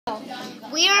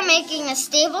We are making a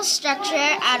stable structure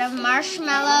out of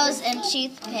marshmallows and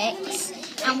toothpicks,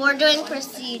 and we're doing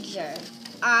procedure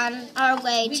on our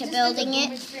way to building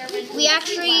it. We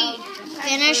actually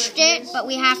finished it, but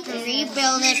we have to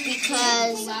rebuild it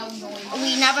because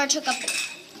we never took a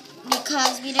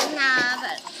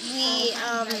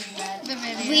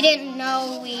we didn't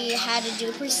know we had to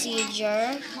do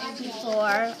procedure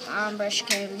before Brish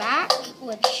came back,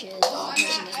 which is the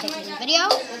person who's taking the video,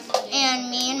 and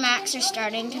me and Max are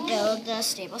starting to build the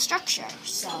stable structure.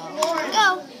 So here we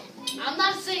go. I'm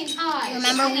not saying hi.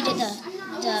 Remember, we did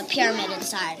the pyramid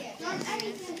inside.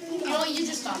 Oh, you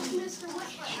just stopped.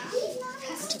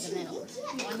 To the middle.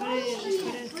 I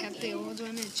could have kept the old one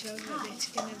and showed what it's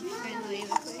going to finally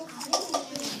look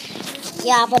like.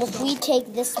 Yeah, but if we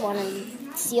take this one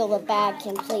and seal the bag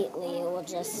completely, it will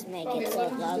just make it so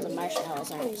that the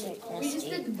marshmallows aren't so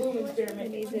crusty. The boom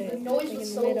experiment. The noise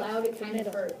was so loud it kind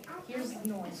of hurt. Here's the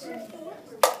noise.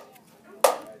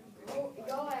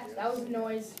 That was the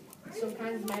noise. So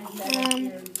kind of imagine that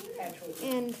actually.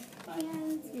 And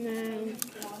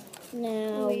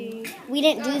No, we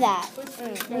didn't do that.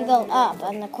 We built up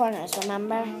on the corners,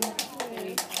 remember?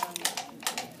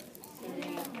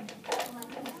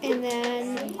 And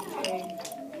then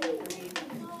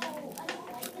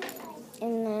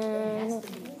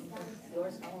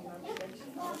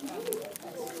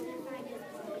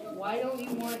Why don't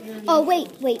you want your... Oh,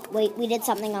 wait. We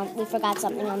forgot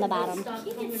something on the bottom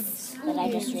that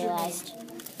I just realized.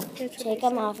 Take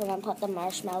them off and then put the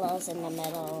marshmallows in the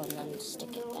middle and then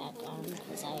stick it back on.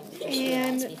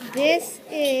 and this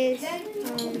is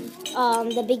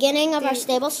the beginning of our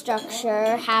stable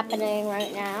structure happening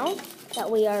right now that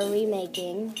we are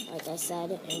remaking, like I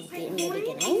said in the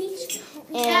beginning.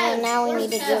 And now we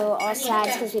need to do all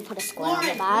sides because we put a square on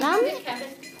the bottom.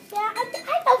 Yeah,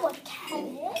 I know what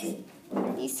Kevin is.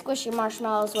 These squishy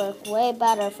marshmallows work way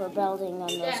better for building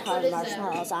than those hard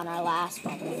marshmallows on our last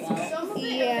one we built.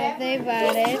 yeah, they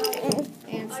bought it,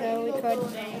 and so we could.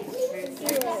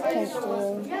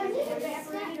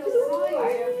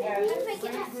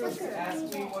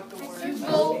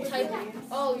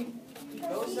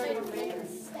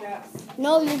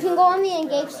 No, you can go on the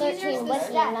Engage 13 with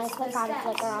me and then click on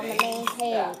Flickr on the main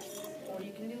page.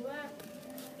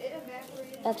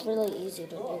 That's really easy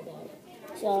to do that.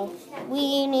 So,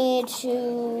 we need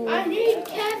to... I need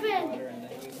Kevin!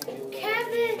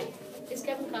 Kevin! Is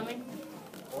Kevin coming?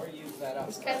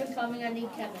 Is Kevin coming? I need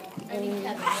Kevin. I need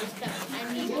Kevin. Where's Kevin? I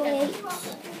need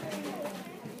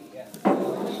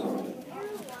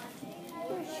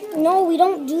Kevin. No, we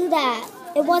don't do that.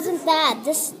 It wasn't that.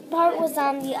 This part was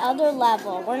on the other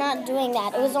level. We're not doing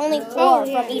that. It was only 4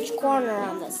 from each corner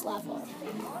on this level.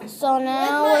 So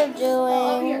now we're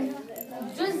doing...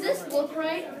 Does this look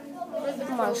right?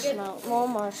 More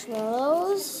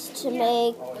marshmallows to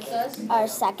make our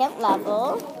second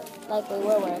level, like we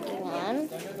were working on.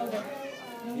 Okay.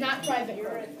 Not private.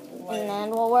 And then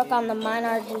we'll work on the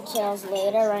minor details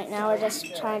later. Right now we're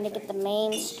just trying to get the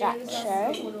main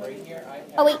structure.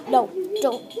 Oh wait, no,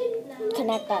 don't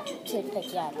connect that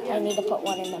toothpick yet. I need to put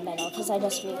one in the middle because I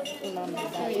just remembered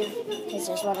that. Because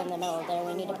there's one in the middle there.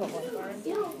 We need to put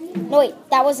one. No wait,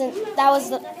 that wasn't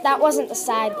the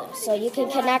side though. So you can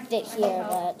connect it here,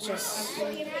 but just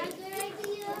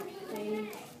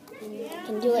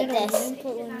can do it this.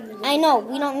 I know,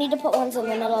 we don't need to put ones in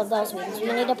the middle of those ones.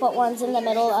 We need to put ones in the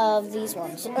middle of these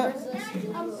ones. These ones.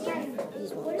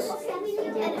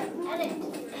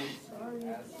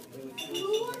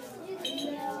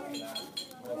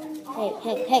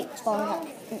 Hey, it's falling apart.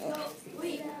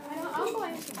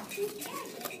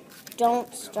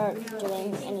 Don't start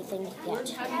doing anything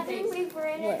yet.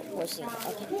 We're seeing it.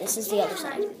 Okay, this is the other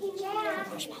side.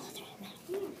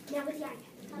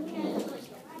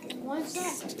 What's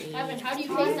that? Kevin, how do you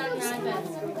face on your iPad?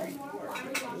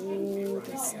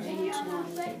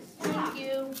 Thank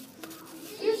you.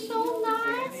 You're so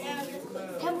nice.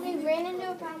 Kevin, we ran into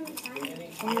a problem.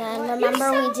 And then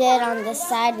remember we did on this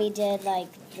side, we did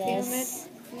like this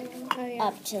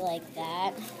up to like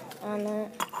that on it.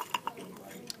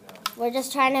 We're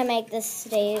just trying to make the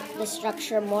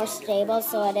structure more stable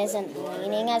so it isn't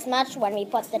leaning as much when we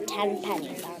put the 10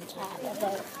 pennies on top of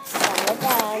it. When we're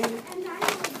done.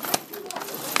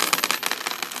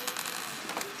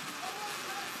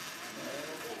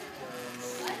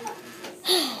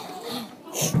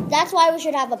 That's why we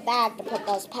should have a bag to put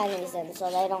those pennies in so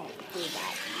they don't do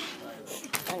that.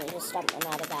 And you just dump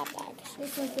them out of that bag.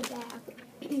 This was the bag.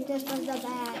 This was the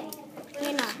bag.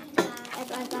 You know, this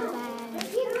was the bag.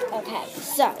 Okay,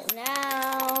 so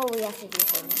now we have to do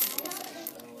things.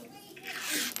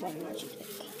 What did you think?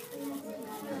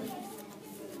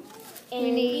 And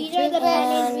We need these are the two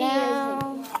pennies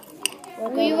now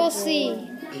We will see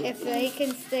if they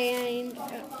can stand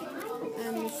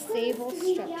on the stable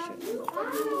structure.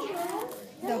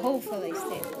 The hopefully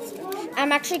stable structure.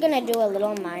 I'm actually going to do a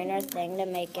little minor thing to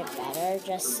make it better,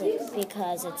 just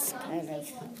because it's kind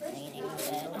of leaning a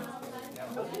bit.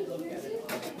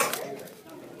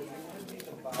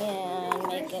 And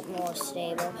make it more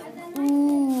stable.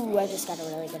 Ooh, I just got a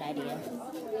really good idea.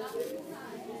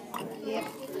 Yep.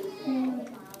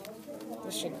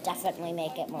 This should definitely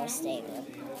make it more stable.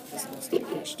 This needs to be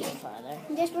pushed in farther.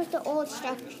 This was the old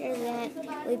structure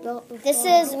that we built before. This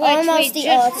is almost the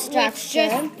old structure.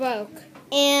 Just broke.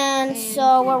 And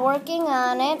so we're working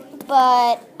on it,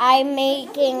 but I'm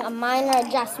making a minor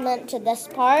adjustment to this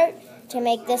part to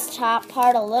make this top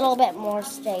part a little bit more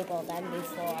stable than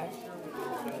before.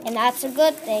 And that's a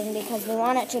good thing because we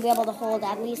want it to be able to hold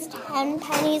at least 10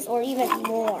 pennies or even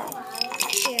more.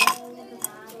 Yeah.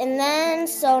 And then,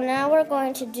 so now we're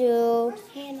going to do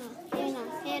Hannah.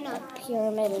 a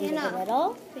pyramid in the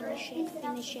middle. Finish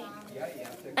it.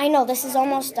 I know, this is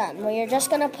almost done. We're just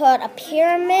going to put a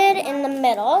pyramid in the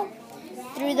middle,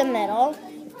 through the middle.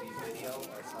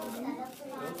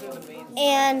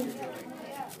 And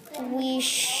we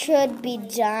should be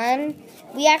done.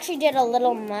 We actually did a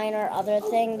little minor other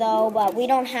thing, though, but we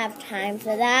don't have time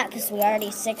for that because we're already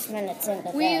 6 minutes into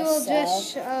this. We will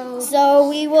just show. So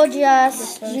we will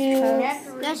just do...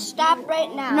 Let's stop right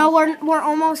now. No, we're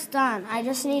almost done. I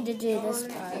just need to do this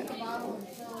part.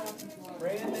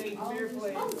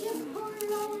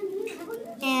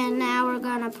 And now we're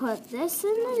going to put this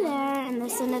into there and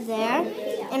this into there.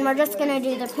 And we're just going to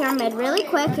do the pyramid really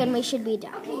quick and we should be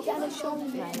done.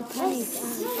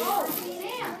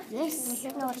 This.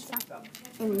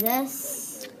 And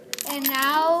this. And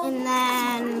now, And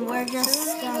then we're just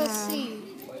we will going to... see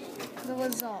the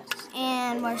results.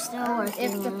 And we're still working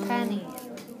If the on it. penny.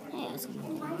 Yeah, it's gonna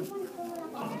be done.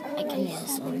 I can do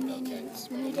this one.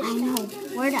 I know.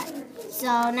 We're done.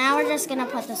 So now we're just gonna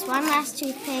put this one last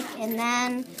toothpick, and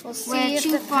then We'll see we're if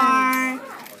too the far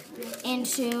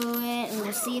into it, and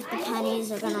we'll see if the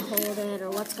pennies are gonna hold it or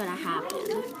what's gonna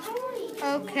happen.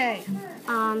 Okay.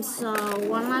 So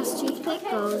one last toothpick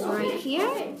goes right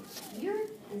here.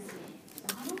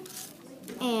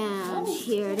 And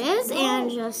here it is,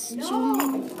 and just two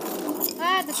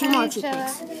more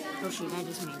toothpicks. Oh shoot, I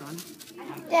just made one.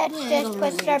 Let's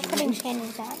just start putting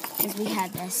pennies out. Because we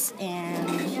had this, and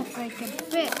If they can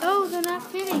fit. Oh, they're not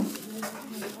fitting.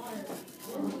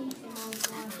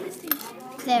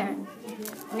 there.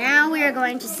 Now we are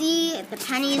going to see if the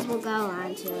pennies will go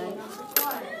onto it.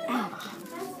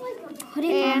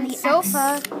 Putting on And the so X.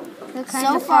 far, they're kind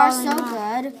So of far, falling so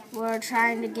off. good. We're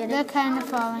trying to get They're it. kind of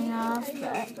falling off,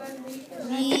 but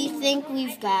We think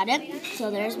we've got it.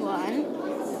 So there's one.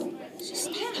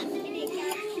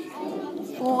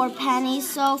 4 pennies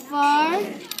so far.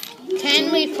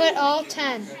 10, we put all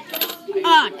 10.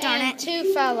 Oh, darn And it.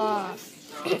 2 fell off.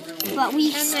 But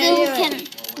we And still they do can.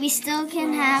 We still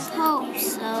can have hope.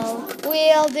 So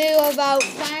We'll do about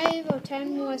 5 or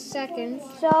 10 more seconds.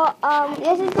 So,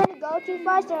 this is going to go too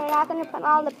far, so we're not going to put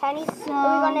all the pennies. So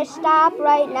we're going to stop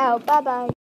right now. Bye-bye.